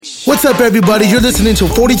What's up, everybody? You're listening to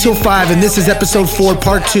 40 Till 5, and this is episode 4,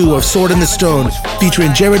 part 2 of Sword in the Stone,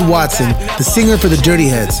 featuring Jared Watson, the singer for the Dirty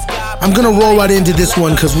Heads. I'm gonna roll right into this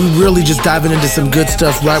one because we really just diving into some good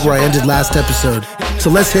stuff right where I ended last episode. So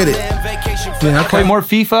let's hit it. Yeah, play more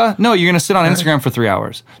FIFA? No, you're going to sit on Instagram for 3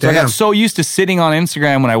 hours. So I got so used to sitting on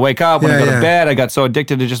Instagram when I wake up, when I go to bed. I got so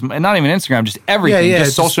addicted to just, not even Instagram, just everything.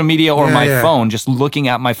 Just social media or my phone, just looking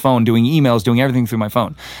at my phone, doing emails, doing everything through my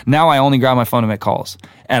phone. Now I only grab my phone to make calls.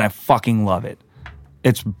 And I fucking love it.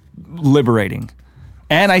 It's liberating.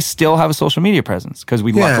 And I still have a social media presence because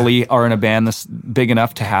we luckily are in a band that's big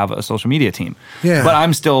enough to have a social media team. Yeah. But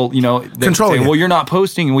I'm still, controlling. Well, you're not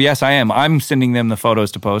posting. Well, yes, I am. I'm sending them the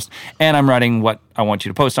photos to post, and I'm writing what I want you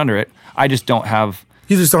to post under it. I just don't have.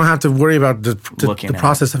 You just don't have to worry about the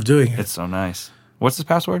process of doing it. It's so nice. What's the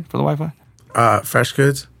password for the Wi-Fi? Fresh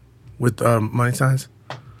Goods with money signs.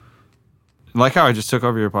 Like how I just took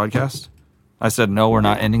over your podcast? I said, no, we're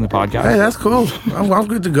not ending the podcast. Hey, that's cool. I'm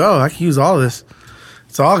good to go. I can use all of this.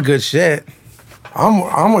 It's all good shit.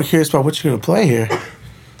 I'm more curious about what you're going to play here.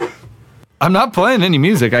 I'm not playing any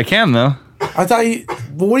music. I can, though. I thought you...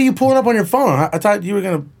 But what are you pulling up on your phone? I thought you were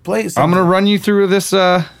going to play something. I'm going to run you through this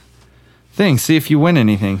thing, see if you win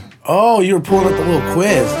anything. Oh, you were pulling up a little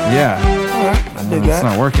quiz. Yeah. All right, I did that. It's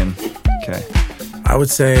not working. Okay. I would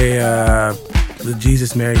say the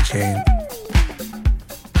Jesus Mary chain.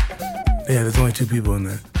 Yeah, there's only 2 people in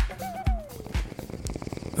there.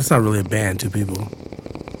 That's not really a band, 2 people.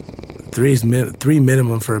 3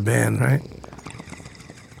 minimum for a band, right?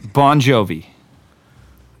 Bon Jovi.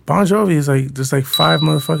 Bon Jovi is there's 5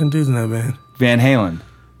 motherfucking dudes in that band. Van Halen.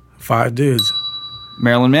 5 dudes.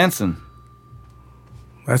 Marilyn Manson.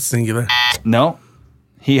 That's singular. No.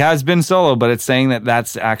 He has been solo, but it's saying that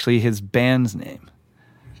that's actually his band's name.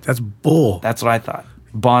 That's bull. That's what I thought.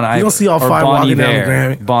 Bon Iver. You don't see all 5 walking down the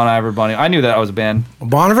Grammy. Bon Iver, Bon Iver. I knew that was a band.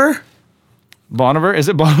 Bon Iver? Bon Iver? Is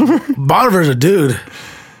it Bon Iver? Bon Iver's a dude.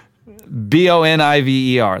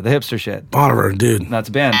 Boniver, the hipster shit. Bon Iver, dude. That's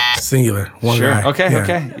a band. Singular. One guy.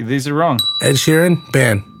 Okay. These are wrong. Ed Sheeran,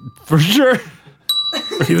 band. For sure.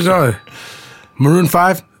 Keep it going. Maroon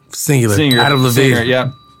 5, singular. Adam Levine. Singer,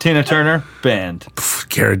 yeah. Tina Turner, band.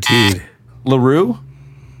 Guaranteed. LaRue?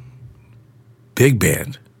 Big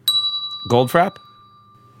band. Goldfrapp?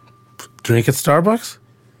 Drink at Starbucks?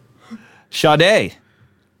 Sade?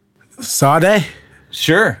 Sade?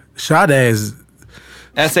 Sure. Sade is...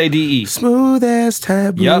 SADE. Smooth as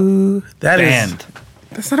taboo. Yep. Band.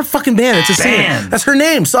 That's not a fucking band. It's a singer. That's her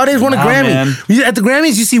name. Sade's won a Grammy. Man. At the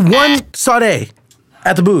Grammys, you see one Sade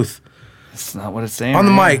at the booth. That's not what it's saying. On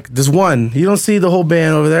the mic, there's one. You don't see the whole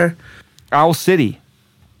band over there. Owl City.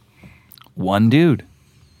 One dude.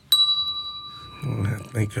 Oh,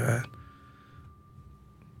 thank God.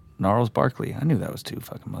 Gnarls Barkley. I knew that was 2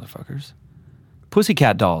 fucking motherfuckers.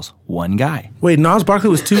 Pussycat Dolls. One guy. Wait, Gnarls Barkley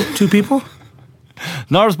was two people?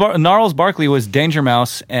 Gnarls Barkley was Danger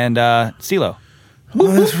Mouse and CeeLo.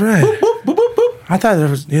 Oh, that's right. I thought there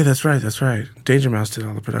was... Yeah, that's right. Danger Mouse did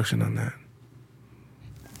all the production on that.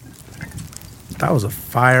 That was a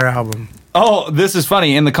fire album. Oh, this is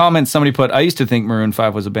funny. In the comments, somebody put, I used to think Maroon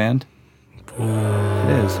 5 was a band. Ooh.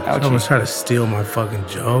 It is. Ouchie. Someone's trying to steal my fucking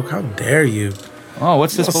joke. How dare you? Oh,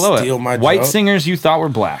 what's this below it? My White joke. singers you thought were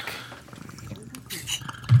black.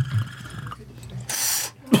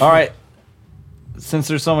 All right. Since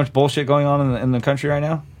there's so much bullshit going on in the country right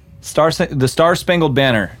now, the Star Spangled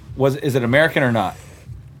Banner, is it American or not?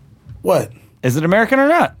 What? Is it American or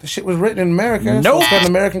not? The shit was written in America. Nope. So it's got an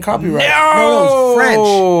American copyright. No, it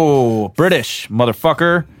was French. British,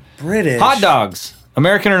 motherfucker. British. Hot dogs,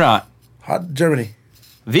 American or not? Germany.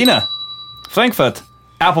 Wiener, Frankfurt,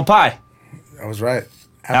 apple pie. I was right.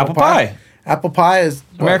 Apple pie. Apple pie is...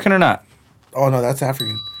 What? American or not? Oh, no, that's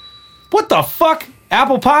African. What the fuck?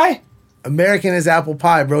 Apple pie? American is apple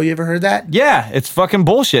pie, bro. You ever heard that? Yeah, it's fucking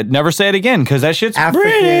bullshit. Never say it again, because that shit's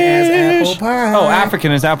African British. as apple pie. Oh,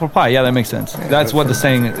 African is apple pie. Yeah, that makes sense. Yeah, that's what the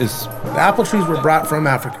saying is. The apple trees were brought from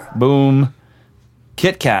Africa. Boom.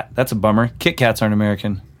 Kit Kat. That's a bummer. Kit Kats aren't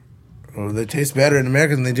American. Oh, they taste better in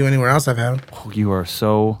America than they do anywhere else I've had. Oh, you are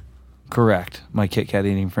so correct, my Kit Kat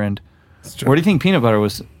eating friend. Where do you think peanut butter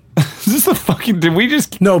was? Is this the fucking... Did we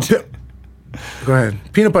just... No. Go ahead.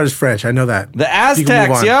 Peanut butter's French. I know that. The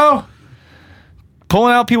Aztecs, yo.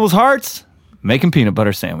 Pulling out people's hearts, making peanut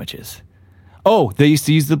butter sandwiches. Oh, they used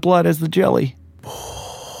to use the blood as the jelly.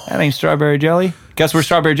 That ain't strawberry jelly. Guess where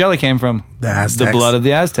strawberry jelly came from? The Aztecs. The blood of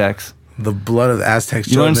the Aztecs. The blood of the Aztecs.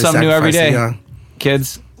 You learn something new every day,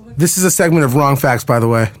 kids. This is a segment of Wrong Facts, by the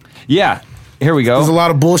way. Yeah. Here we go. There's a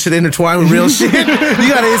lot of bullshit intertwined with real shit.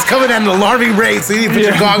 It's coming at an alarming rate, so you need to put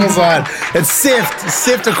your goggles on and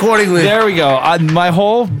sift accordingly. There we go. My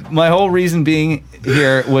whole reason being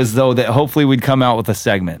here was, though, that hopefully we'd come out with a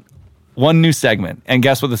segment. One new segment. And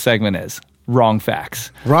guess what the segment is? Wrong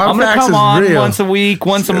facts. I'm going to come on once a week,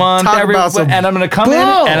 once a month, and I'm going to come in,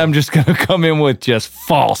 and I'm just going to come in with just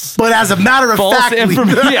false. But as a matter of fact,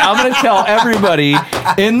 information. Yeah, I'm going to tell everybody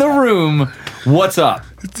in the room what's up.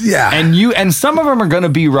 Yeah. And some of them are going to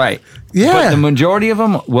be right. Yeah. But the majority of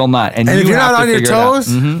them will not. And if you're not on your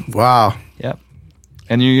toes, wow. Yep.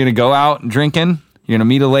 And you're going to go out drinking, you're going to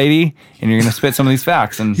meet a lady, and you're going to spit some of these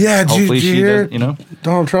facts. And hopefully she does,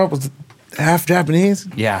 Donald Trump was half Japanese?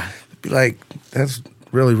 Yeah. Be like, that's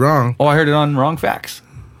really wrong. Oh, I heard it on Wrong Facts.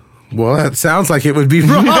 Well, that sounds like it would be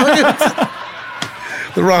wrong.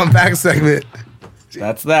 The Wrong Facts segment.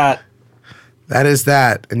 That's that. That is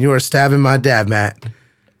that. And you are stabbing my dab mat.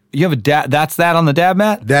 You have a dab. That's that on the dab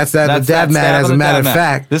mat? That's that on the dab mat, as a matter of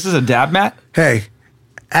fact. This is a dab mat? Hey,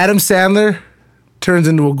 Adam Sandler turns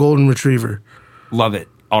into a golden retriever. Love it.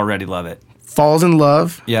 Already love it. Falls in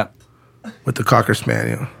love. Yep. With the Cocker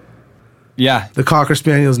Spaniel. Yeah. The Cocker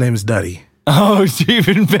Spaniel's name is Duddy. Oh, it's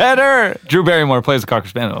even better. Drew Barrymore plays the Cocker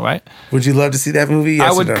Spaniel, right? Would you love to see that movie?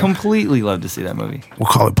 Yes, I would completely love to see that movie. We'll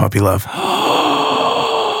call it Puppy Love.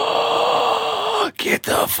 Get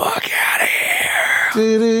the fuck out of here.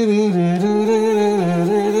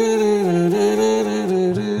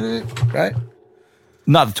 Right?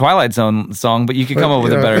 Not the Twilight Zone song, but you could come up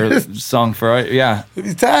with a better song for it. Yeah.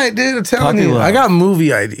 It's tight, dude. I'm telling you. I got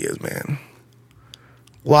movie ideas, man.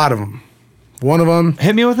 A lot of them. One of them.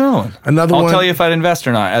 Hit me with another one. Another one. I'll tell you if I'd invest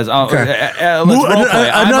or not. Okay. Let's role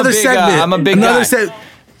play. Another segment. I'm a big guy.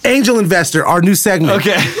 Angel Investor, our new segment.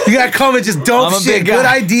 Okay. You got to come and just dope shit. Good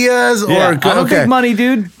ideas. I'm a big money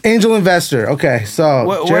dude. Angel Investor. Okay, so.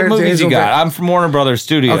 What movies you got? I'm from Warner Brothers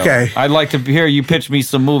Studio. Okay. I'd like to hear you pitch me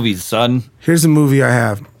some movies, son. Here's a movie I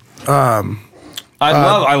have.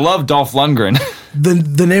 I love Dolph Lundgren.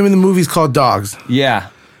 The name of the movie is called Dogs. Yeah.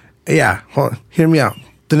 Yeah. Hold on. Hear me out.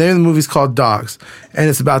 The name of the movie is called Dogs, and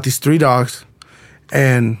it's about these 3 dogs,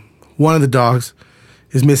 and one of the dogs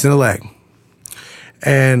is missing a leg.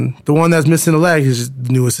 And the one that's missing a leg is just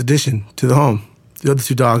the newest addition to the home. The other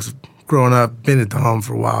 2 dogs have grown up, been at the home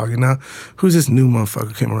for a while, Who's this new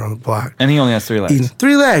motherfucker came around the block? And he only has 3 legs. Eating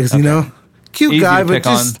 3 legs, Cute easy guy, but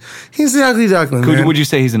he's the ugly duckling, man. Would you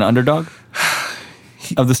say he's an underdog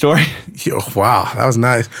of the story? Wow, that was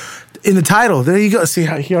nice. In the title, there you go. See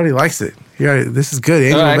how he already likes it. This is good,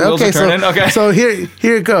 Angel. All right, so here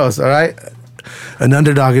it goes. All right, an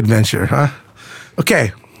underdog adventure, huh?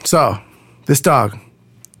 Okay, so this dog,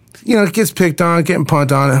 gets picked on, getting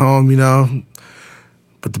pumped on at home,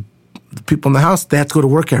 but the people in the house, they have to go to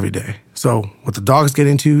work every day. So what the dogs get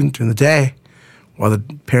into during the day, while the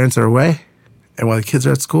parents are away, and while the kids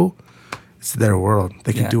are at school, it's their world.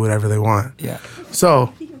 They can do whatever they want. Yeah.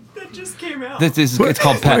 So that just came out. It's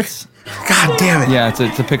called Pets. God damn it. Yeah, it's a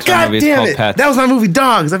Pixar movie. It's called Pets. That was my movie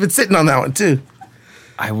Dogs. I've been sitting on that one too.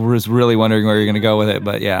 I was really wondering where you're going to go with it,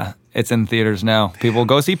 but yeah, it's in theaters now. People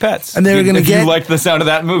go see Pets. And they were going to you liked the sound of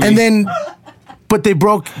that movie. And then, but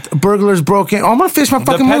burglars broke in. Oh, I'm going to finish my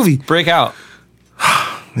fucking movie. Break out.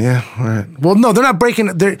 Yeah, all right. Well, no, they're not breaking.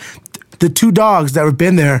 The 2 dogs that have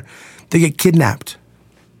been there, they get kidnapped.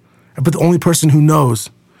 But the only person who knows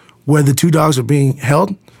where the 2 dogs are being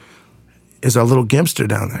held is our little gimpster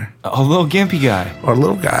down there. A little gimpy guy. Our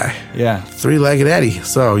little guy. Yeah. 3-legged Eddie.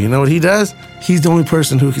 So, you know what he does? He's the only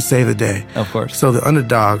person who can save the day. Of course. So the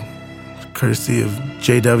underdog, courtesy of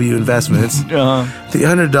JW Investments, the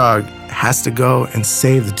underdog has to go and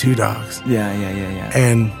save the 2 dogs. Yeah.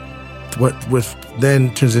 And what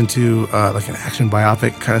then turns into like an action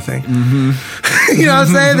biopic kind of thing. Mm-hmm. You know what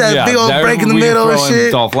I'm saying? That big old break in the middle and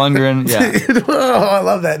shit. Dolph Lundgren. Yeah. Oh, I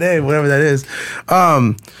love that name, whatever that is.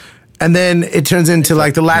 And then it turns into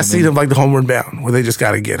like the last scene of like the Homeward Bound, where they just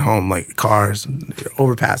got to get home, like cars, and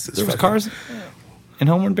overpasses. There was cars in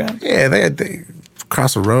Homeward Bound? Yeah, they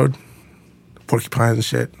cross a road, porcupines and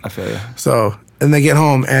shit. I feel you. So, and they get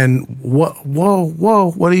home, and whoa,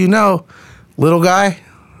 what do you know? Little guy,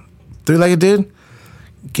 3-legged dude,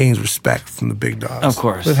 gains respect from the big dogs. Of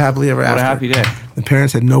course. Live happily ever after. What a happy day. The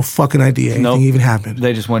parents had no fucking idea anything even happened.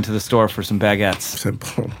 They just went to the store for some baguettes.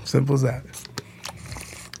 Simple as that.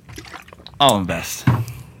 All in best.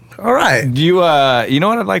 All right. Do you know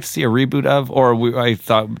what I'd like to see a reboot of? Or I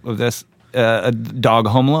thought of this, a dog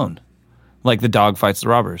Home Alone. Like the dog fights the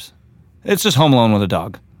robbers. It's just Home Alone with a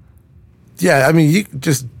dog. Yeah, I mean, you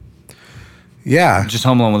just... Yeah. Just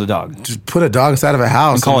Home Alone with a dog. Just put a dog inside of a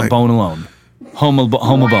house. And call it Bone Alone. Home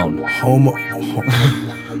Alone.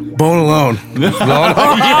 Bone Alone.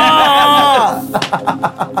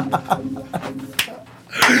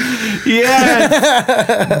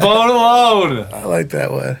 Yes. Bone Alone. I like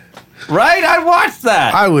that one. Right? I'd watch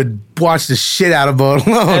that. I would watch the shit out of Bone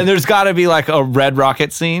Alone. And there's got to be like a Red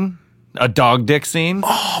Rocket scene, a dog dick scene.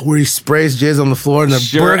 Oh, where he sprays jizz on the floor and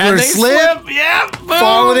the burglar slip. Yeah. Boom.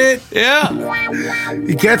 Fall in it. Yeah.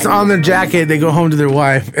 He gets on their jacket, they go home to their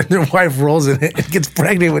wife, and their wife rolls in it and gets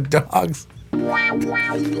pregnant with dogs. Yeah,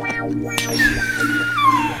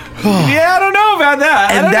 I don't know about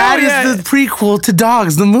that. And that is the prequel to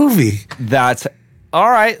Dogs, the movie. That's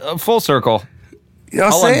all right. Full circle. You know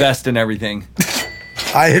I'll invest in everything.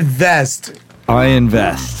 I invest.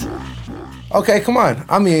 Okay, come on.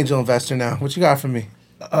 I'm the angel investor now. What you got for me?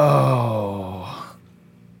 Oh.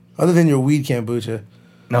 Other than your weed kombucha.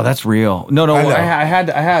 No, that's real. No. I had.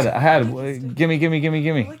 Gimme.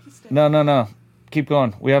 No. Keep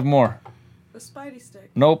going. We have more. The Spidey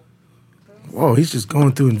stick. Nope. Whoa, he's just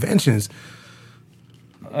going through inventions.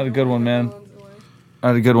 I had a good one, man.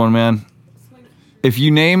 If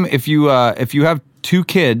you have 2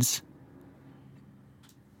 kids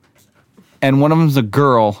and one of them's a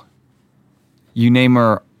girl, you name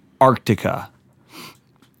her Arctica.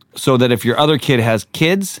 So that if your other kid has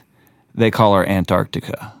kids, they call her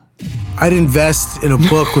Antarctica. I'd invest in a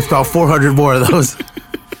book with about 400 more of those.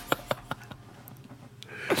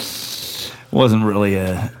 Wasn't really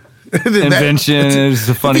a invention. It's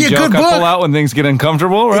a funny joke I pull out when things get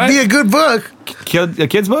uncomfortable, right? It'd be a good book. A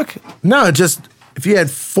kid's book? No, just if you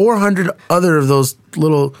had 400 other of those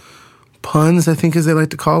little puns, I think as they like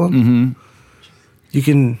to call them, you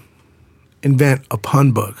can invent a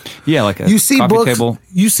pun book. Yeah, like a coffee table.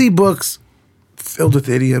 You see books filled with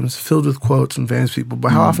idioms, filled with quotes from famous people,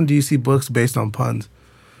 but how often do you see books based on puns?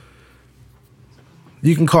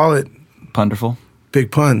 You can call it Punderful.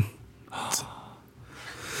 Big Pun.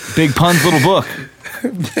 Big Pun's little book.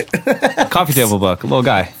 Coffee table book. A little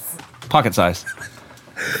guy. Pocket size.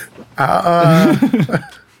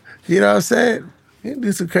 You know what I'm saying? You can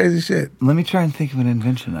do some crazy shit. Let me try and think of an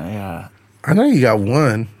invention. I know you got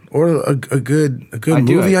one. Or a good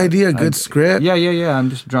movie idea, a good script. Yeah. I'm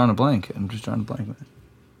just drawing a blank.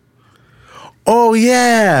 Oh,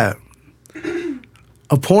 yeah.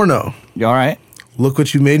 A porno. You all right? Look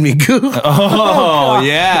What You Made Me Goo. Oh,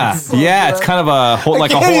 yeah. Yeah, it's kind of like a horror. I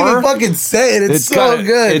can't even fucking say it. It's so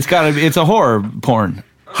good. It's a horror porn.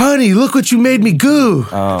 Honey, look what you made me goo.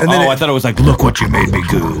 I thought it was like, look what you made me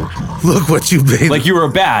goo. Look what you made me. Like you were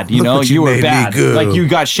bad, you know? You were bad. Like you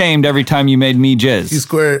got shamed every time you made me jizz. You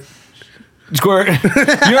squirt. You know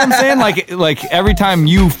what I'm saying? Like every time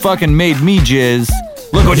you fucking made me jizz,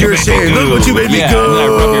 look what you made me goo. Look what you made me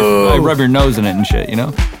goo. And I rub your nose in it and shit, you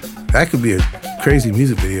know? That could be a crazy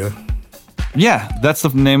music video. Yeah, that's the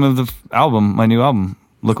name of the album, my new album.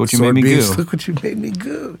 Look what you made me goo. Look what you made me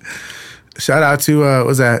goo. Shout out to what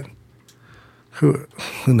was that? Who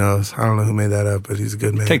knows? I don't know who made that up, but he's a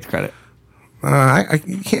good man. Take the credit.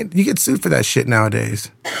 You get sued for that shit nowadays.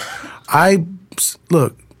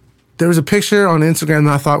 Look, there was a picture on Instagram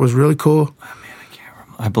that I thought was really cool. Oh,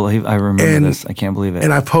 man, I remember this. I can't believe it.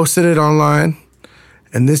 And I posted it online,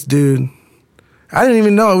 and this dude, I didn't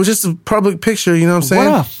even know. It was just a public picture, you know what I'm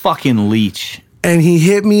saying? What a fucking leech. And he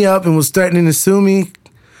hit me up and was threatening to sue me.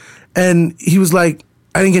 And he was like,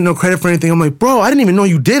 I didn't get no credit for anything. I'm like, bro, I didn't even know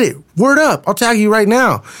you did it. Word up. I'll tag you right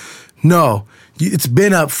now. No, it's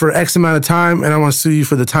been up for X amount of time, and I want to sue you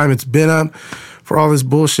for the time it's been up for all this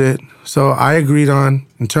bullshit. So I agreed on,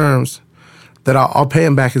 in terms, that I'll pay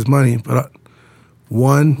him back his money, but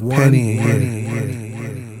one penny a year.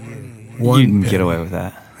 You didn't get away with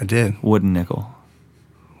that. I did. Wooden nickel.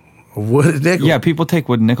 A wooden nickel? Yeah, people take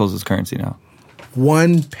wooden nickels as currency now.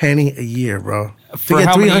 1 penny a year, bro. For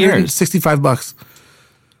how many years? $65.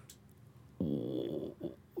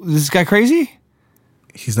 This guy crazy?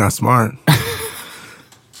 He's not smart.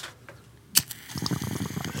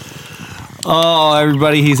 Oh,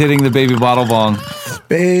 everybody, he's hitting the baby bottle bong.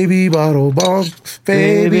 Baby bottle bong.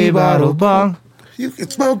 Baby bottle bong. You can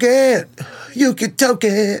smoke it. You can toke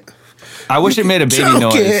it. I wish it made a baby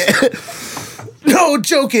noise. No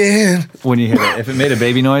joking. When you hit it. If it made a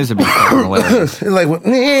baby noise, it'd be fucking hilarious. Like,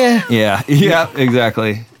 yeah. Yeah,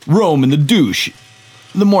 exactly. Rome and the douche.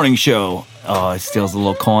 The morning show. Oh, it steals a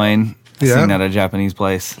little coin. Yeah. Seen at a Japanese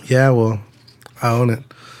place. Yeah, well, I own it.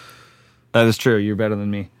 That is true. You're better than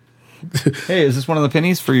me. Hey, is this one of the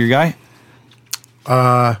pennies for your guy?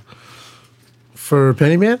 For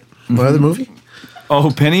Pennyman? My other movie? Oh,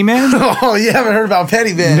 Pennyman? Oh, you haven't heard about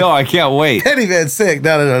Pennyman? No, I can't wait. Pennyman's sick.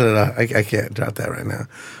 No. I can't drop that right now.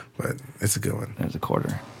 But it's a good one. There's a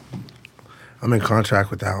quarter. I'm in contract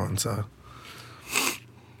with that one, so.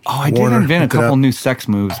 Oh, I did invent a couple new sex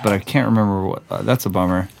moves, but I can't remember what. That's a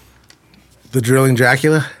bummer. The drilling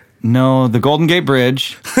Dracula? No, the Golden Gate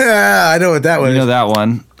Bridge. I know what that was. You know that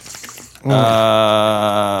one.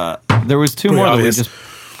 There was two more that we just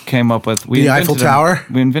came up with. The Eiffel Tower?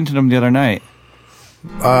 We invented them the other night.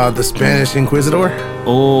 The Spanish Inquisitor?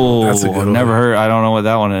 Oh, that's a good one. Never heard. I don't know what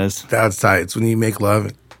that one is. That's tight. It's when you make love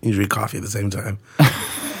and you drink coffee at the same time.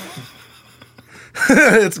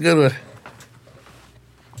 It's a good one.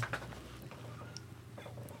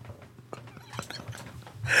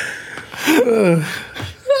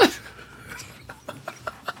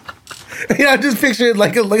 Yeah, I just picture it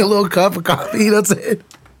like a little cup of coffee. You know what I'm saying?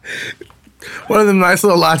 One of them nice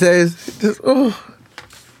little lattes. Just,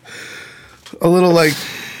 a little like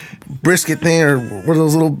brisket thing, or one of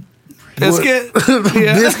those little biscuit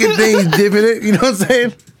biscuit things. Dip in it. You know what I'm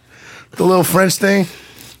saying? The little French thing.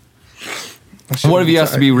 What if you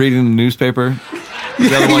have to be reading the newspaper?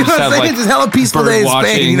 The other one just have like just hella peaceful day in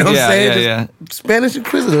Spain. You know what I'm saying? Yeah. Spanish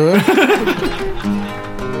Inquisitor.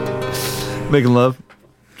 Making love.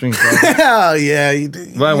 Drinking coffee. Hell yeah.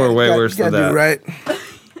 Mine were way worse than that. Right.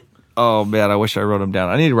 Oh man, I wish I wrote them down.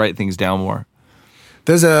 I need to write things down more.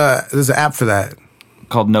 There's an app for that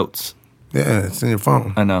called Notes. Yeah, it's in your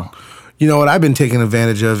phone. I know. You know what I've been taking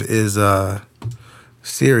advantage of is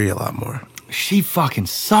Siri a lot more. She fucking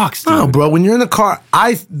sucks, dude. No, bro. When you're in the car,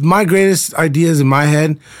 my greatest ideas in my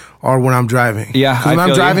head are when I'm driving. Yeah, because when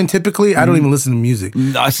I'm driving, typically I don't even listen to music.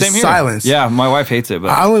 Same here. Silence. Yeah, my wife hates it, but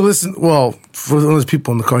I only listen. Well, for those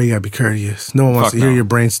people in the car, you gotta be courteous. No one wants to hear your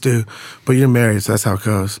brain stew, but you're married, so that's how it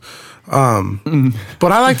goes.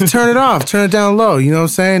 But I like to turn it off, turn it down low. You know what I'm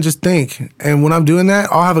saying? Just think. And when I'm doing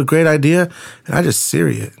that, I'll have a great idea, and I just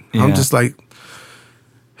Siri it. Yeah. I'm just like,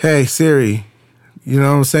 "Hey Siri," you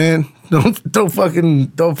know what I'm saying? Don't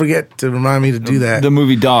forget to remind me to do that. The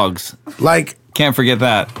movie Dogs. Like, can't forget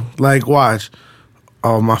that. Like, watch.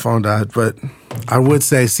 Oh, my phone died, but I would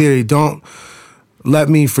say, Siri, don't let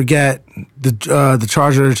me forget the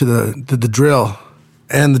charger to the drill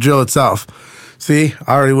and the drill itself. See,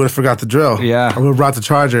 I already would have forgot the drill. Yeah. I would have brought the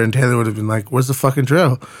charger, and Taylor would have been like, "Where's the fucking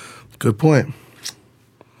drill?" Good point.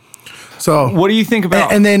 So, what do you think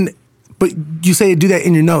about? And then, but you say you do that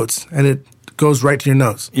in your notes, and it goes right to your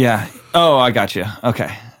notes. Yeah. Oh, I got you.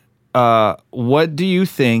 Okay. What do you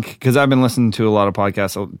think? Because I've been listening to a lot of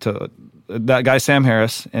podcasts. To that guy Sam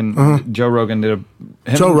Harris and Joe Rogan did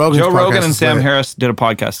Joe Rogan and Sam Harris did a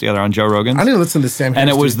podcast together on Joe Rogan's. I didn't listen to Sam Harris, and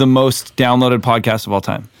it was the most downloaded podcast of all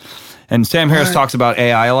time. And Sam Harris talks about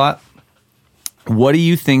AI a lot. What do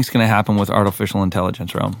you think is going to happen with artificial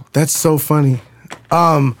intelligence, Rome? That's so funny.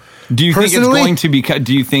 Do you think it's going to be?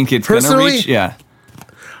 Do you think it's going to reach? Yeah.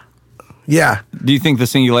 Yeah. Do you think the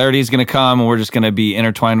singularity is going to come and we're just going to be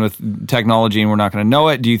intertwined with technology and we're not going to know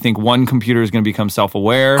it? Do you think one computer is going to become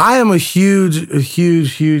self-aware? I am a huge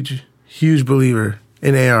believer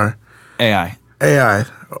in AR. AI.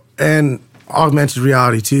 And augmented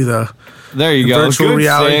reality too, though. There you go. Virtual good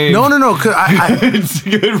reality. Save. No. It's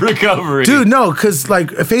good recovery. Dude, no, because like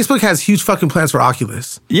Facebook has huge fucking plans for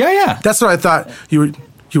Oculus. Yeah. That's what I thought you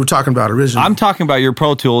were talking about originally. I'm talking about your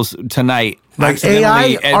Pro Tools tonight. Like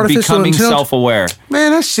AI, artificial becoming self-aware.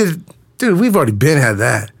 Man, that shit, dude, we've already had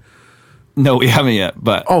that. No, we haven't yet,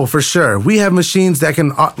 but. Oh, for sure. We have machines that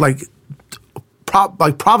can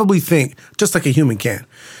probably think just like a human can.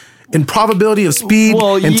 In probability of speed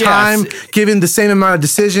and time, given the same amount of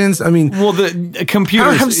decisions. I mean, the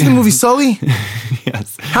computers. Have you seen the movie Sully?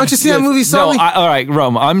 Yes. Haven't you seen that movie Sully? No, all right,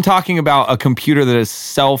 Rome. I'm talking about a computer that is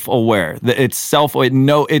self-aware. That it's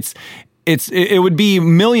it would be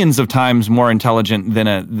millions of times more intelligent than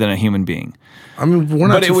a human being. I mean, we're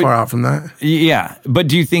not too far out from that. Yeah, but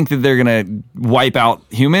do you think that they're going to wipe out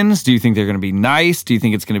humans? Do you think they're going to be nice? Do you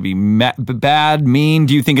think it's going to be bad, mean?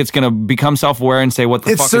 Do you think it's going to become self-aware and say, what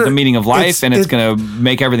the fuck is the meaning of life? And it's going to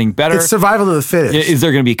make everything better? It's survival of the fittest. Is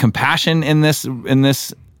there going to be compassion in this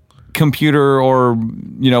computer or,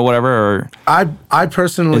 whatever? Or I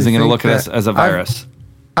personally is it going to look at us as a virus?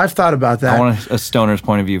 I've thought about that. I want a stoner's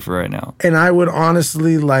point of view for right now. And I would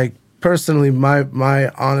honestly personally, my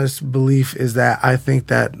honest belief is that I think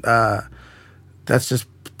that that's just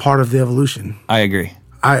part of the evolution. I agree.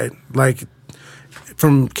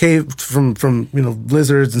 From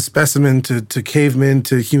lizards and specimen to cavemen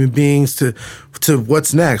to human beings to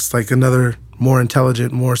what's next, like another more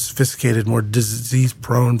intelligent, more sophisticated, more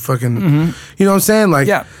disease-prone fucking, you know what I'm saying? Like,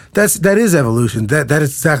 that is evolution. That is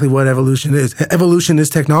exactly what evolution is. Evolution is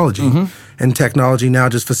technology. And technology now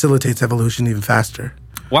just facilitates evolution even faster.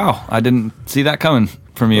 Wow, I didn't see that coming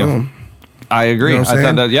from you. I agree. You know I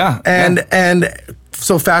thought that, And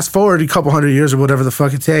so fast forward a couple hundred years or whatever the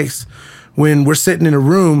fuck it takes, when we're sitting in a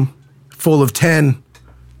room full of 10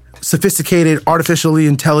 sophisticated, artificially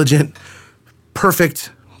intelligent,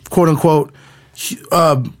 perfect, quote unquote,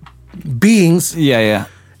 beings. Yeah.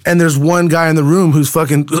 And there's one guy in the room who's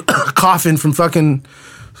fucking coughing from fucking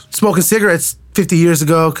smoking cigarettes 50 years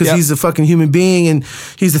ago because he's a fucking human being and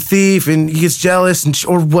he's a thief and he gets jealous and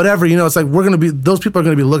or whatever. You know, it's like those people are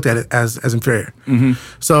going to be looked at it as inferior. Mm-hmm.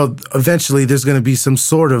 So eventually there's going to be some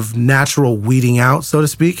sort of natural weeding out, so to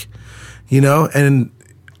speak, you know, and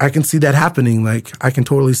I can see that happening. Like, I can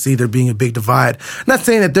totally see there being a big divide. I'm not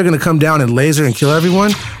saying that they're going to come down and laser and kill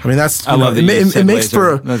everyone. I mean, that's it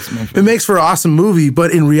makes for an awesome movie. But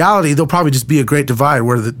in reality, there'll probably just be a great divide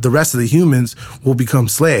where the rest of the humans will become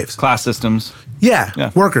slaves. Class systems. Yeah.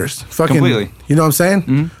 Workers. Fucking, completely. You know what I'm saying?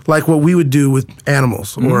 Mm-hmm. Like what we would do with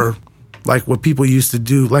animals, or like what people used to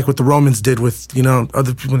do, like what the Romans did with, you know,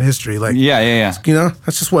 other people in history. Like, yeah. You know,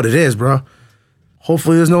 that's just what it is, bro.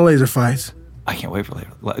 Hopefully, there's no laser fights. I can't wait for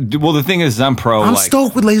laser. Well, the thing is, I'm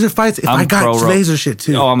stoked with laser fights. If I got laser shit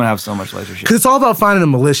too. Oh, I'm gonna have so much laser shit. Because it's all about finding a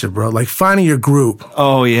militia, bro. Like finding your group.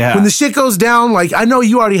 Oh yeah. When the shit goes down, like I know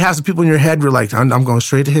you already have some people in your head. Where like, I'm going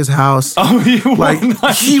straight to his house. Oh, you like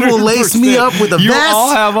 100%. He will lace me up with a vest,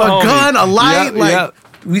 a gun, a light.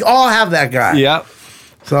 We all have that guy. Yep.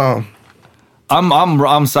 So. I'm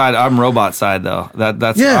robot side though.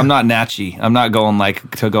 That's I'm not Natchy. I'm not going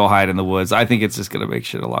like to go hide in the woods. I think it's just gonna make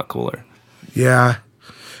shit a lot cooler. Yeah.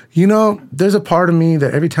 You know, there's a part of me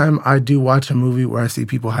that every time I do watch a movie where I see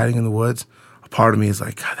people hiding in the woods, a part of me is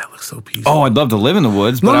like, God, that looks so peaceful. Oh, I'd love to live in the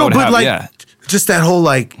woods, but just that whole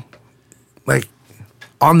like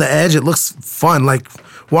on the edge, it looks fun. Like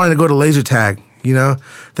wanting to go to laser tag, you know?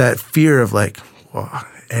 That fear of like, well,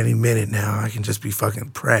 any minute now I can just be fucking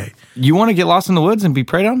prey. You want to get lost in the woods and be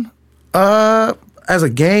preyed on? As a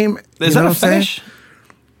game. Is that a fetish?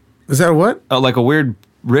 Is that a what? Like a weird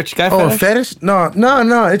rich guy fetish? Oh, a fetish?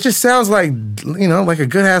 No. It just sounds like, you know, like a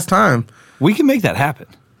good ass time. We can make that happen.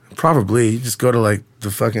 Probably. You just go to like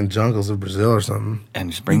the fucking jungles of Brazil or something.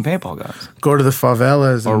 And just bring paintball guns. Go to the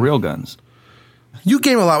favelas. Or real guns. You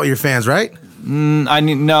game a lot with your fans, right? No. I'm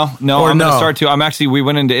going to start to. We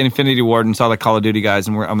went into Infinity Ward and saw the Call of Duty guys,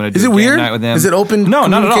 and I'm going to do a game night with them. Is it open? No,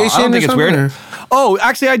 not at all. I don't think it's weird. Or? Oh,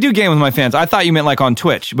 actually, I do game with my fans. I thought you meant like on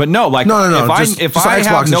Twitch, but no. Like, no. If I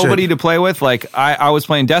have nobody to play with, like I was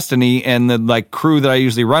playing Destiny, and the like crew that I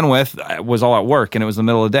usually run with was all at work, and it was the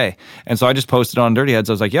middle of the day, and so I just posted on Dirty Heads.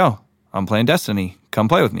 I was like, "Yo, I'm playing Destiny. Come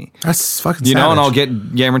play with me." That's fucking you know, savage. And I'll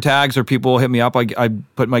get gamer tags or people hit me up. I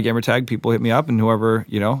put my gamer tag, people hit me up, and whoever,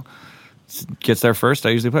 you know, gets there first,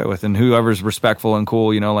 I usually play with. And whoever's respectful and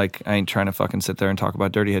cool, you know, like I ain't trying to fucking sit there and talk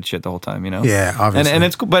about Dirty Head shit the whole time, you know? Yeah, obviously. And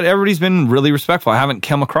it's cool, but everybody's been really respectful. I haven't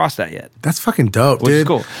come across that yet. That's fucking dope, dude. Which is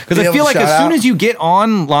cool. Because I feel like as soon as you get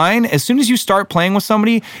online, as soon as you start playing with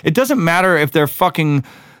somebody, it doesn't matter if they're fucking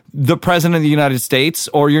the president of the United States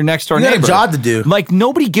or your next door neighbor. You got a job to do. Like,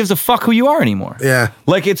 nobody gives a fuck who you are anymore. Yeah.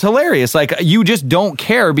 Like, it's hilarious. Like, you just don't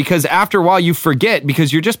care because after a while you forget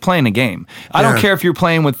because you're just playing a game. I don't care if you're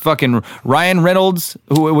playing with fucking Ryan Reynolds,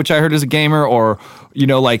 which I heard is a gamer, or, you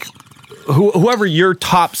know, like, whoever your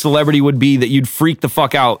top celebrity would be that you'd freak the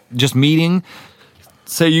fuck out just meeting.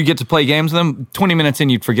 Say you get to play games with them, 20 minutes in,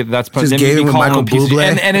 you'd forget that's just gaming with Michael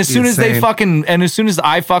Bublé. And as soon as they fucking, and as soon as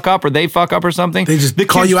I fuck up or they fuck up or something, they just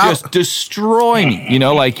call you out, just destroy me. You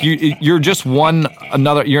know, like you're just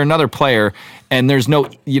you're another player, and there's no,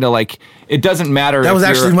 you know, like it doesn't matter. That was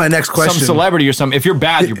actually my next question. Some celebrity or something. If you're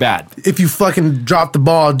bad, you're bad. If you fucking drop the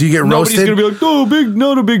ball, do you get roasted? Nobody's gonna be like, oh,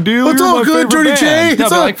 not a big deal. It's all good, Dirty J. It's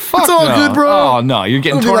all good, bro. Oh no, you're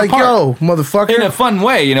getting torn apart. Yo, motherfucker. In a fun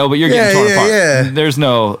way, you know, but you're getting torn apart. Yeah. There's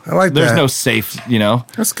no, I like there's no safe, you know.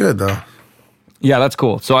 That's good though. Yeah, that's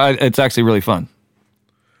cool. So it's actually really fun.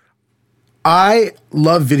 I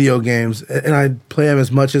love video games, and I play them as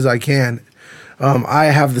much as I can. I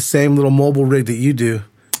have the same little mobile rig that you do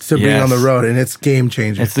to bring on the road, and it's game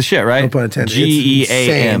changing. It's the shit, right? No pun intended.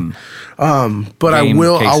 GEAM. But I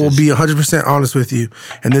will be 100% honest with you,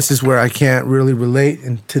 and this is where I can't really relate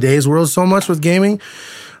in today's world so much with gaming.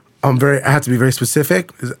 I have to be very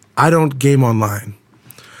specific. I don't game online.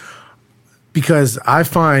 Because I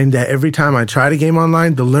find that every time I try to game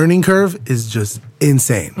online, the learning curve is just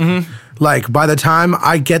insane. Mm-hmm. Like, by the time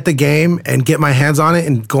I get the game and get my hands on it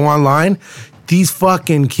and go online, these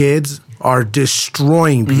fucking kids are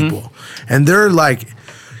destroying people. Mm-hmm. And they're like,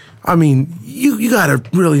 I mean, you gotta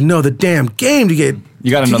really know the damn game to get...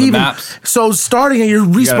 You gotta know the maps. So starting at your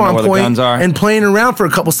respawn point and playing around for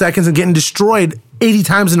a couple seconds and getting destroyed 80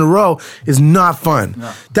 times in a row is not fun.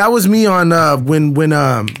 No. That was me on when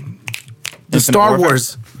the Star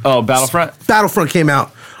Wars Oh, Battlefront? Battlefront came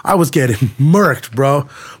out. I was getting murked, bro.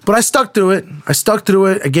 But I stuck through it.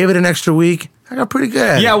 I gave it an extra week. I got pretty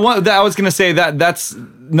good. Yeah, I was going to say that's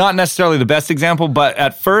not necessarily the best example, but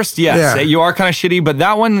at first, yes, you are kind of shitty. But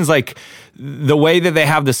that one is like the way that they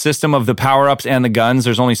have the system of the power-ups and the guns.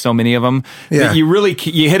 There's only so many of them. Yeah. That you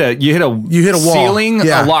hit a wall. Ceiling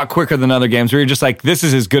a lot quicker than other games where you're just like, this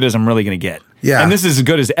is as good as I'm really going to get. Yeah. And this is as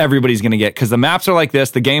good as everybody's going to get because the maps are like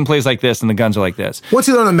this, the gameplay's like this, and the guns are like this. Once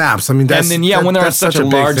you learn the maps, I mean, when they're on such a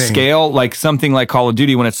large scale, like something like Call of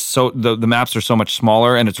Duty, when it's so the maps are so much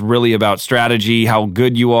smaller, and it's really about strategy, how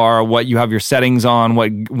good you are, what you have your settings on,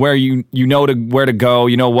 where you know where to go,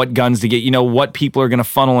 you know what guns to get, you know what people are going to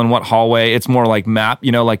funnel in what hallway. It's more like map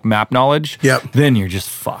knowledge. Yep. Then you're just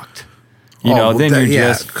fucked. You're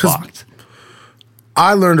just fucked.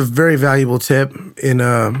 I learned a very valuable tip in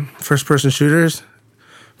first-person shooters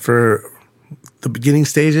for the beginning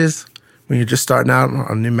stages when you're just starting out on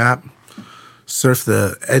a new map. Surf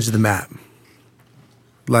the edge of the map,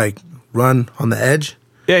 like run on the edge.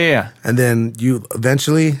 Yeah. And then you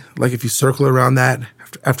eventually, like if you circle around that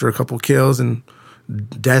after a couple kills and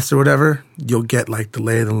deaths or whatever, you'll get like the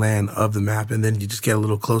lay of the land of the map, and then you just get a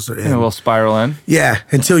little closer in. And a little spiral in. Yeah,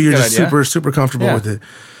 until you're just super, super comfortable with it.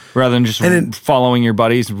 Rather than just following your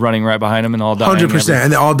buddies, running right behind them and all dying. 100%.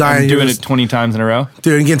 And they all dying. And doing it 20 times in a row.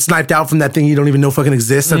 Dude, and getting sniped out from that thing you don't even know fucking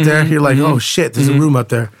exists up there. You're like, oh shit, there's a room up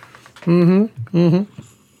there.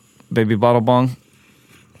 Baby bottle bong.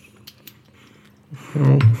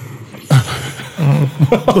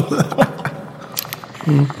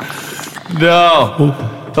 No.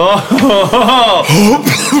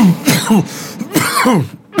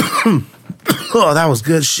 Oh, that was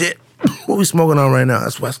good shit. What we smoking on right now?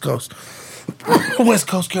 That's West Coast. West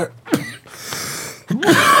Coast, Kurt.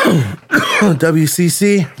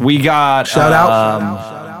 WCC. We got shout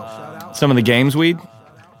out some of the games weed.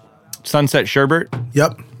 Sunset Sherbet.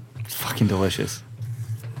 Yep. It's fucking delicious.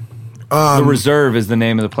 The Reserve is the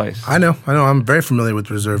name of the place. I know. I'm very familiar with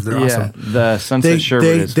Reserve. They're awesome. The Sunset Sherbet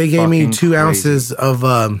is They gave me 2 crazy. ounces of.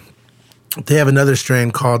 They have another strain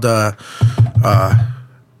called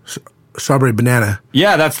Strawberry Banana.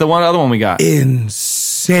 Yeah, that's the other one we got.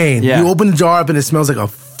 Insane. Yeah. You open the jar up and it smells like a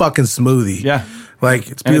fucking smoothie. Yeah.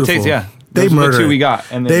 Like, it's beautiful. And it tastes, They murder the 2 it. we got.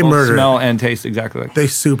 And they both smell and taste exactly like They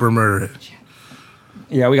super murder it.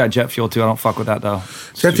 Yeah, we got Jet Fuel too. I don't fuck with that though.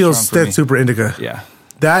 Jet Fuel's that's super indica. Yeah.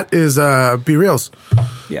 That is Be Reals.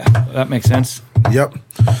 Yeah, that makes sense. Yep.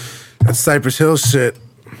 That's Cypress Hill shit.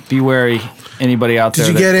 Be wary, anybody out there.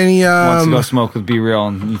 Did you get any wants to go smoke with Be Real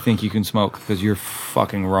and you think you can smoke because you're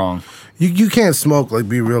fucking wrong. You can't smoke like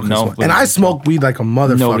Be Real can smoke. And I smoke weed like a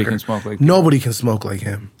motherfucker. Nobody can smoke like Nobody can smoke like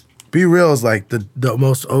him. Be Real is like the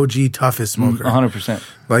most OG toughest smoker. 100%.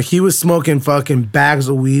 Like he was smoking fucking bags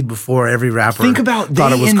of weed before every rapper. Think about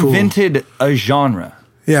thought they it was invented a genre.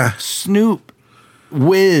 Yeah. Snoop,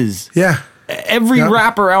 Wiz. Yeah. Every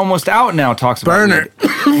rapper almost out now talks about Burner.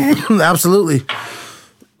 Absolutely.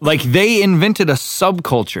 Like they invented a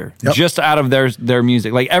subculture just out of their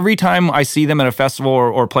music. Like every time I see them at a festival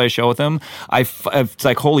or play a show with them, it's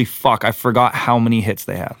like, holy fuck, I forgot how many hits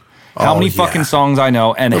they have. How many fucking songs I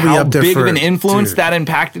know and how big of an influence that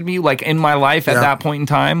impacted me like in my life at that point in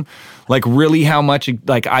time. Like really how much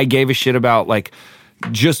like I gave a shit about like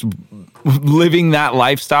just living that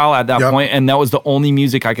lifestyle at that point, and that was the only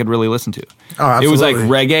music I could really listen to. Oh, absolutely. It was like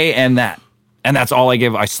reggae and that. And that's all I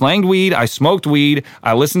gave. I slanged weed, I smoked weed,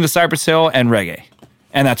 I listened to Cypress Hill and reggae.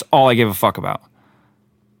 And that's all I gave a fuck about.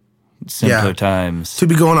 Simpler times. To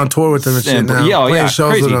be going on tour with them and shit now. Yeah,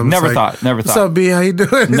 shows crazy. with them. Never thought. What's up, B? How you doing?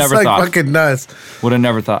 Never it's thought. Like fucking nuts. Would have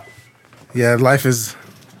never thought. Yeah, life's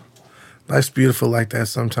beautiful like that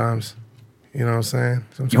sometimes. You know what I'm saying?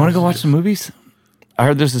 Sometimes you want to go watch some movies? I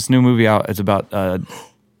heard there's this new movie out. It's about...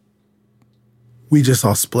 We just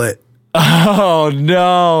all Split. Oh,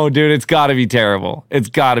 no, dude. It's got to be terrible. It's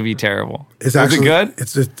got to be terrible. Is it good?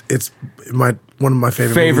 It's one of my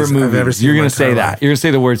favorite movies I've ever seen. You're going to say that. You're going to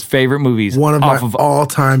say the words favorite movies. One of my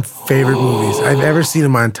all-time favorite movies I've ever seen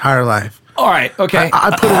in my entire life. All right, okay. I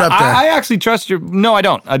put it up there. I actually trust your... No, I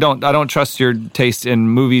don't. I don't trust your taste in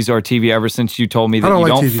movies or TV ever since you told me that you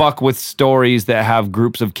don't fuck with stories that have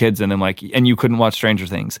groups of kids in them, like, and you couldn't watch Stranger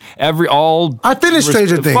Things. I finished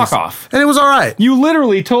Stranger Things. Fuck off. And it was all right. You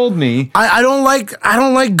literally told me... I don't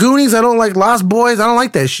like Goonies. I don't like Lost Boys. I don't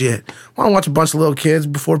like that shit. I want to watch a bunch of little kids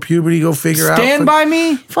before puberty go figure out. Stand By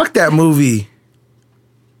Me? Fuck that movie.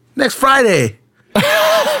 Next Friday.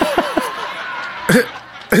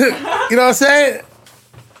 You know what I'm saying?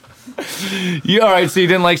 All right, so you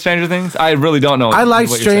didn't like Stranger Things? I really don't know. I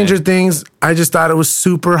liked Stranger Things. I just thought it was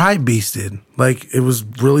super hype beasted. Like, it was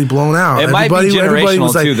really blown out. Everybody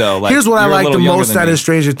was like, too, though. Like, here's what I like the most out of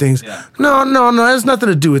Stranger Things. Yeah. No, it has nothing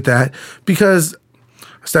to do with that. Because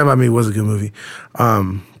Stand By Me was a good movie.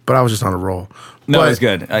 But I was just on a roll. No, it was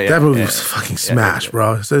good. That movie was fucking smash,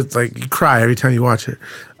 bro. So it's like, you cry every time you watch it.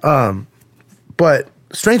 But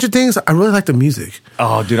Stranger Things, I really like the music.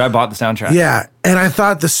 Oh, dude, I bought the soundtrack. Yeah, and I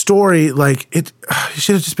thought the story, like, it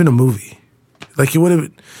should have just been a movie. Like, it would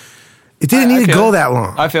have. It didn't need to go that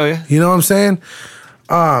long. I feel you. You know what I'm saying?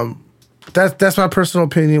 That's my personal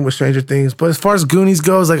opinion with Stranger Things. But as far as Goonies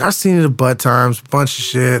goes, like, I've seen it a bunch of times, bunch of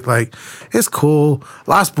shit. Like, it's cool.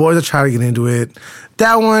 Lost Boys, I try to get into it.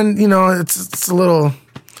 That one, you know, it's a little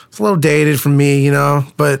dated for me, you know,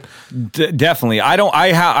 but definitely, I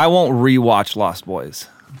won't rewatch Lost Boys.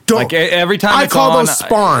 Like every time I call those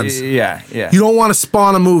spawns. Yeah. You don't want to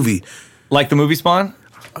spawn a movie. Like the movie Spawn?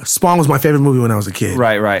 Spawn was my favorite movie when I was a kid.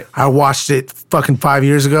 Right. I watched it fucking 5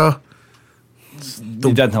 years ago.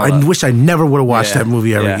 I wish I never would have watched that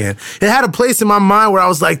movie ever again. It had a place in my mind where I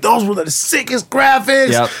was like, those were the sickest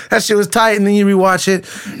graphics. Yep. That shit was tight, and then you rewatch it.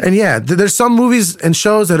 And yeah, there's some movies and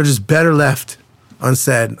shows that are just better left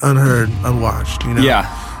unsaid, unheard, unwatched. You know?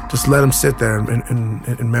 Yeah. Just let them sit there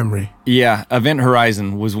in memory. Yeah. Event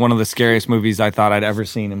Horizon was one of the scariest movies I thought I'd ever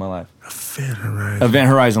seen in my life. Event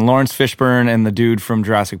Horizon. Lawrence Fishburne and the dude from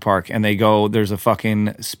Jurassic Park. And they go, there's a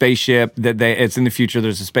fucking spaceship it's in the future.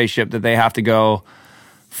 There's a spaceship that they have to go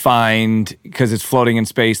find because it's floating in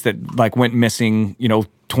space that like went missing,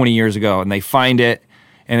 20 years ago. And they find it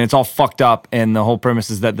and it's all fucked up. And the whole premise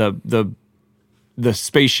is that the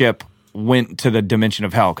spaceship went to the dimension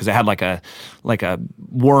of hell because it had like a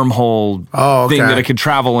wormhole thing that it could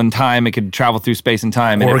travel in time. It could travel through space and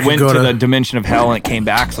time, and it went to the dimension of hell, and it came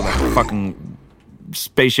back. So the fucking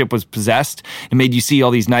spaceship was possessed. It made you see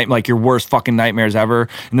all these like your worst fucking nightmares ever.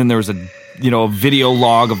 And then there was a video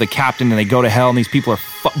log of the captain, and they go to hell, and these people are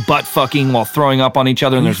butt fucking while throwing up on each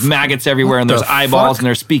other, and there's maggots everywhere, and there's eyeballs, and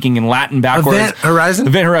they're speaking in Latin backwards. Event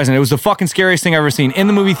Horizon? It was the fucking scariest thing I've ever seen. In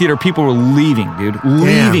the movie theater, people were leaving, dude.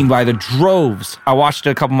 Leaving by the droves. I watched it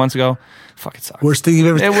a couple months ago. Fuck, it sucks. Worst thing you've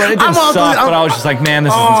ever seen. It didn't suck, but I was just like, man,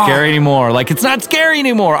 this isn't scary anymore. Like, it's not scary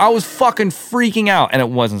anymore. I was fucking freaking out, and it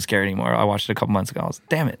wasn't scary anymore. I watched it a couple months ago. I was,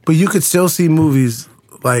 damn it. But you could still see movies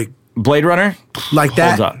like Blade Runner? Like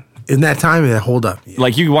that. Holds up. In that time, it hold up. Yeah.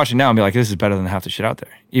 Like, you can watch it now and be like, this is better than half the shit out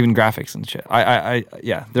there. Even graphics and shit. I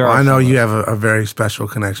know you have a very special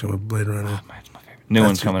connection with Blade Runner. Oh, man, it's my favorite. New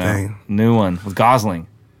one's coming out. New one with Gosling.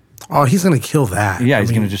 Oh, he's going to kill that. Yeah,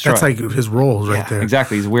 he's going to destroy That's like his roles right there.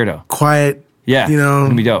 Exactly. He's a weirdo. Quiet. Yeah.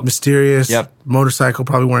 Gonna be dope. Mysterious. Yep. Motorcycle,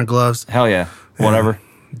 probably wearing gloves. Hell yeah. Whatever.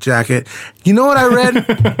 Jacket. You know what I read?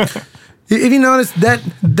 If you notice,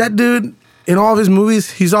 that dude, in all of his movies,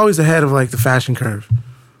 he's always ahead of like the fashion curve.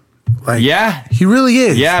 Like, yeah, he really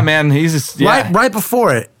is. Yeah, man, he's just right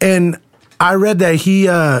before it. And I read that he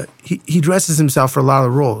dresses himself for a lot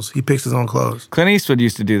of the roles. He picks his own clothes. Clint Eastwood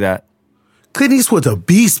used to do that. Clint Eastwood's a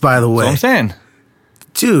beast, by the way. That's what I'm saying,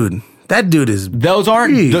 dude. That dude is. Those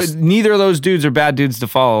aren't. Neither of those dudes are bad dudes to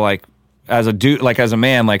follow. Like as a dude, like as a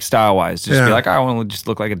man, like style wise, just be like, I want to just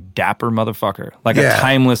look like a dapper motherfucker, like a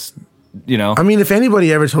timeless. I mean, if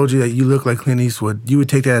anybody ever told you that you look like Clint Eastwood, you would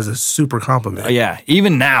take that as a super compliment. Yeah,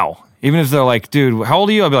 even now. Even if they're like, dude, how old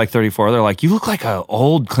are you? I'd be like 34. They're like, you look like an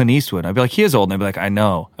old Clint Eastwood. I'd be like, he is old. And I'd be like, I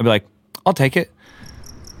know. I'd be like, I'll take it.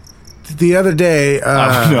 The other day...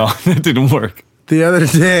 no, that didn't work. The other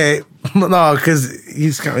day... No, because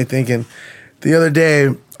he's got me thinking. The other day,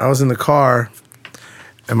 I was in the car,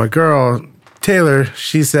 and my girl, Taylor,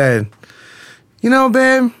 she said,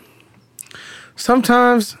 babe,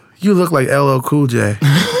 sometimes you look like LL Cool J.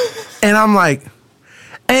 And I'm like...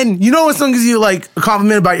 And as long as you like a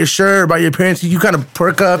compliment about your shirt, about your appearance, you kind of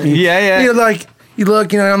perk up. And you're like, you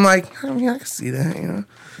look, I'm like, I can see that,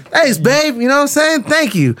 Thanks, babe. You know what I'm saying?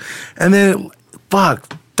 Thank you. And then,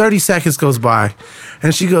 30 seconds goes by.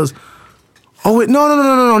 And she goes, oh, wait, no.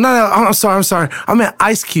 I'm sorry. I meant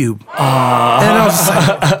Ice Cube. And I was just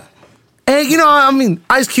like, and,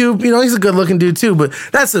 Ice Cube, he's a good looking dude too, but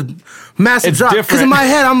that's a massive drop. Because in my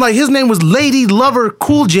head, I'm like, his name was Lady Lover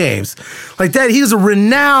Cool James. Like that, he was a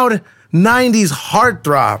renowned 90s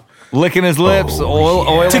heartthrob. Licking his lips,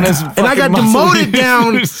 oiling his fucking and I got demoted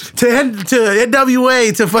down to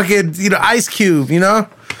NWA to fucking, Ice Cube, And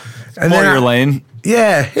then your lane.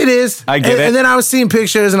 Yeah, it is. I get it. And then I was seeing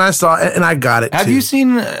pictures, and I saw it, and I got it. Have you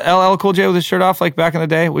seen LL Cool J with his shirt off, like back in the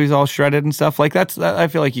day, when he's all shredded and stuff? Like I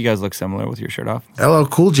feel like you guys look similar with your shirt off. LL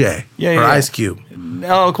Cool J, or Ice Cube.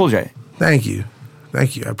 LL Cool J. Thank you.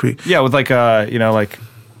 Yeah, with like like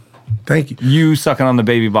Thank you. You sucking on the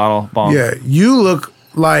baby bottle bong. Yeah, you look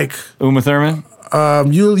like Uma Thurman.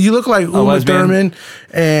 You look like Uma Thurman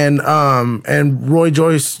and Roy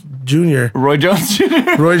Joyce Jr. Roy Jones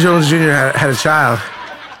Jr. Roy Jones Jr. had a child.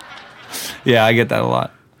 Yeah, I get that a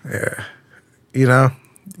lot. Yeah, you know,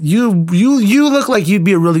 you look like you'd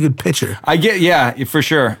be a really good pitcher. I get, for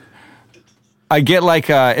sure. I get like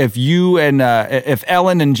if you and if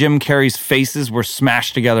Ellen and Jim Carrey's faces were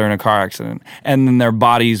smashed together in a car accident, and then their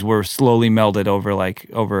bodies were slowly melded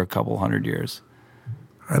over a couple hundred years.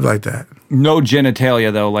 I'd like that. No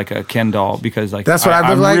genitalia though, like a Ken doll, because like that's what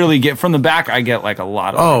I like. Really get from the back. I get like a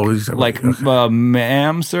lot of mamser.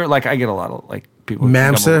 Like I get a lot of like people.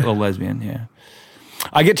 Mamser, a lesbian. Yeah,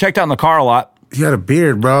 I get checked out in the car a lot. You had a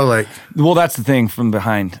beard, bro. Like, well, that's the thing from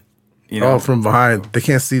behind. You know? Oh, from behind. They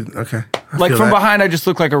can't see. Okay. Like from behind, I just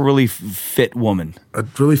look like a really fit woman. A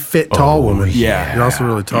really fit, tall woman. Yeah. You're also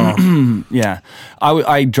really tall. Yeah.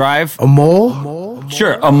 I drive. A mole?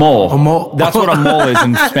 Sure, a mole. A mole. That's what a mole is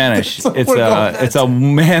in Spanish. It's a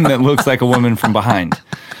man that looks like a woman from behind.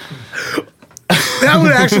 That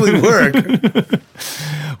would actually work.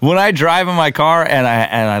 When I drive in my car and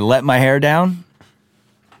I let my hair down,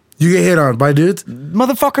 you get hit on by dudes?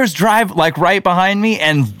 Motherfuckers drive like right behind me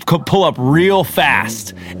and pull up real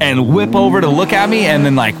fast and whip over to look at me and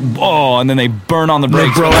then like, and then they burn on the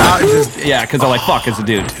brakes. Bro out. Yeah, because they're like, fuck, it's a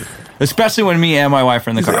dude. Especially when me and my wife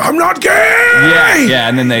are in the car. Like, I'm not gay! Yeah,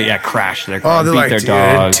 and then they crash their car, beat like, their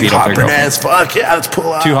dog, beat up their girlfriend. Fuck yeah, let's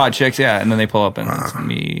pull out. Two hot chicks, yeah, and then they pull up and it's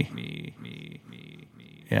me.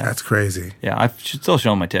 Yeah. That's crazy. Yeah, I should still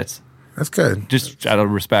show them my tits. That's good. Just out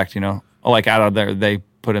of respect, you know? Like out of there, they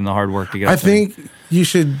put in the hard work to get. I think you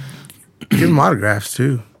should give them autographs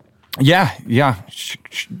too. Yeah, sure.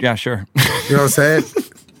 You know what I'm saying?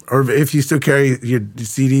 Or if you still carry your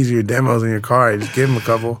CDs or your demos in your car, just give them a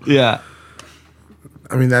couple. Yeah.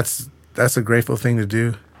 I mean, that's a grateful thing to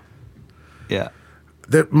do. Yeah.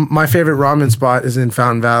 My favorite ramen spot is in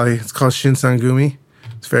Fountain Valley. It's called Shinsengumi.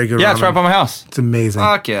 It's very good. Yeah, ramen. it's right by my house. It's amazing.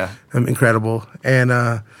 Fuck yeah. Incredible. And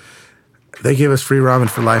they gave us free ramen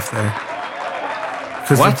for life there.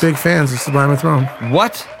 Because we're big fans of Sublime with Rome.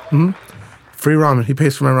 What? Mm-hmm. Free ramen. He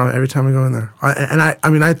pays for my ramen every time we go in there.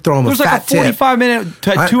 I throw him a fat tip. There's like a 45-minute to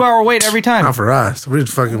 2-hour wait every time. Not for us. We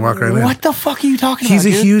just fucking walk right in. What the fuck are you talking about,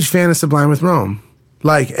 dude? He's a huge fan of Sublime with Rome.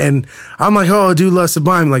 Like, and I'm like, oh, dude, love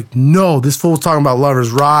Sublime. Like, no, this fool was talking about Lovers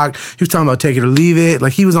Rock. He was talking about Take It or Leave It.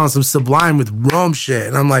 Like, he was on some Sublime with Rome shit.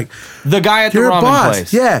 And I'm like, the guy at the ramen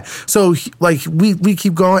place. Yeah. So, we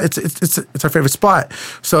keep going. It's our favorite spot.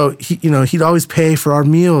 So, he'd always pay for our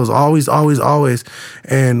meals. Always.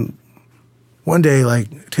 And one day,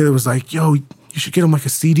 like, Taylor was like, yo, you should get him like a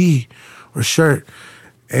CD or a shirt.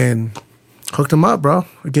 And hooked him up, bro.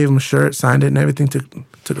 I gave him a shirt, signed it and everything,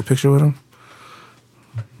 took a picture with him.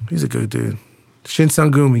 He's a good dude.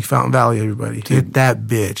 Shinsengumi, Fountain Valley, everybody. Hit that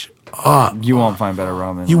bitch up. You won't find better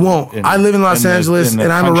ramen. You won't. I live in Los Angeles,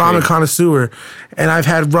 and I'm a ramen connoisseur. And I've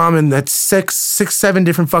had ramen at 6-7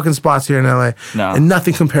 different fucking spots here in LA. No. And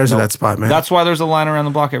nothing compares to that spot, man. That's why there's a line around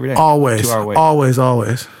the block every day. Always. 2-hour wait. Always.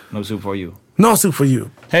 No soup for you. No soup for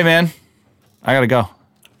you. Hey, man. I gotta go.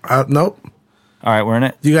 Nope. All right, we're in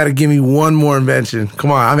it. You gotta give me one more invention.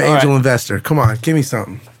 Come on, I'm an angel investor. Come on, give me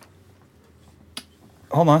something.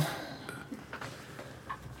 Hold on.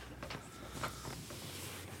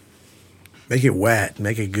 Make it wet.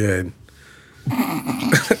 Make it good.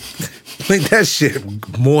 Make that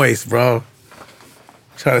shit moist, bro.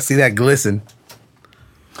 Trying to see that glisten.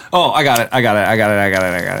 Oh, I got it.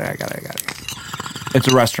 It's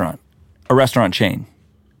a restaurant. A restaurant chain.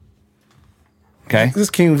 Okay? Is this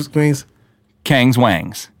King's Wings? Kang's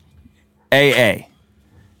Wangs. AA.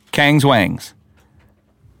 Kang's Wangs.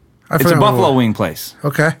 It's a buffalo wing place.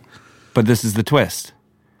 Okay. But this is the twist.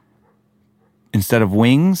 Instead of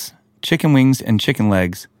wings, chicken wings and chicken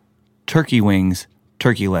legs, turkey wings,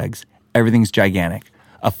 turkey legs. Everything's gigantic.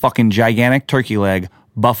 A fucking gigantic turkey leg,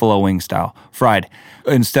 buffalo wing style, fried.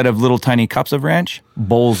 Instead of little tiny cups of ranch,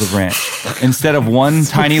 bowls of ranch. Instead of one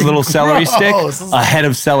tiny little celery stick, a head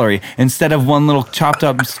of celery. Instead of one little chopped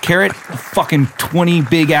up carrot, fucking 20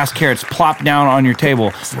 big ass carrots plopped down on your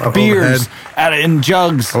table. Beers in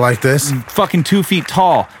jugs. I like this. Fucking 2 feet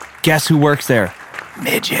tall. Guess who works there?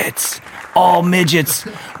 Midgets. All midgets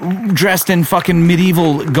dressed in fucking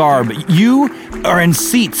medieval garb. You are in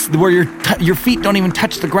seats where your feet don't even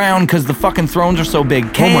touch the ground because the fucking thrones are so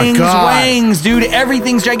big. Kang's Wangs, dude.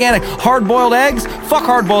 Everything's gigantic. Hard-boiled eggs? Fuck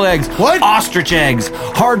hard-boiled eggs. What? Ostrich eggs.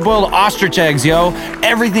 Hard-boiled ostrich eggs, yo.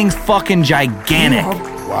 Everything's fucking gigantic.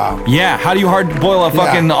 Wow. Yeah, how do you hard-boil a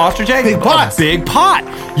fucking ostrich egg? Big pot. A big pot.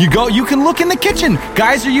 You can look in the kitchen.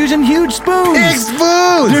 Guys are using huge spoons. Big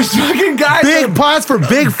spoons. There's fucking guys. Big pots for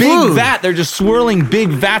big food. Big vat. They're just swirling big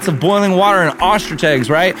vats of boiling water and ostrich eggs,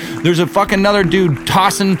 right? There's a fucking another dude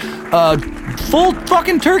tossing full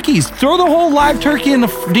fucking turkeys. Throw the whole live turkey in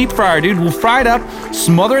the deep fryer, dude. We'll fry it up,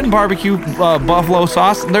 smother it in barbecue buffalo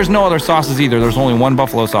sauce. There's no other sauces either. There's only one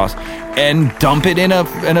buffalo sauce. And dump it in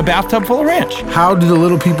a bathtub full of ranch. How do the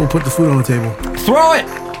little people put the food on the table? Throw it.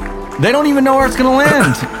 They don't even know where it's gonna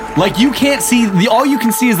land. Like you can't see all you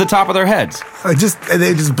can see is the top of their heads. They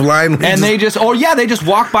just blindly. And they just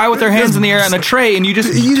walk by with their hands in the air on a tray, and you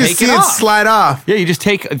just take it off. Slide off. Yeah, you just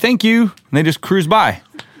take. Thank you, and they just cruise by.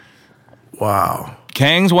 Wow.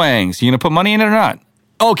 Kangs Wangs. You gonna put money in it or not?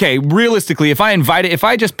 Okay, realistically, if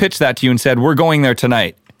I just pitched that to you and said we're going there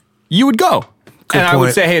tonight, you would go. Good point. I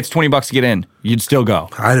would say, hey, it's $20 to get in. You'd still go.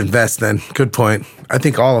 I'd invest then. Good point. I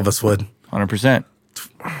think all of us would. 100%.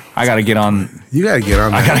 I got to get on. You got to get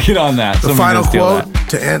on that. I got to get on that. The final quote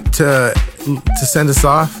to send us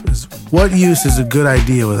off is, what use is a good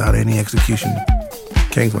idea without any execution?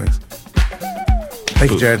 Kangs Wangs.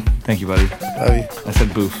 Thank you, Jared. Thank you, buddy. Love you. I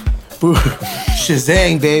said boof. Boof.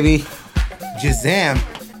 Shazang, baby. Shazam.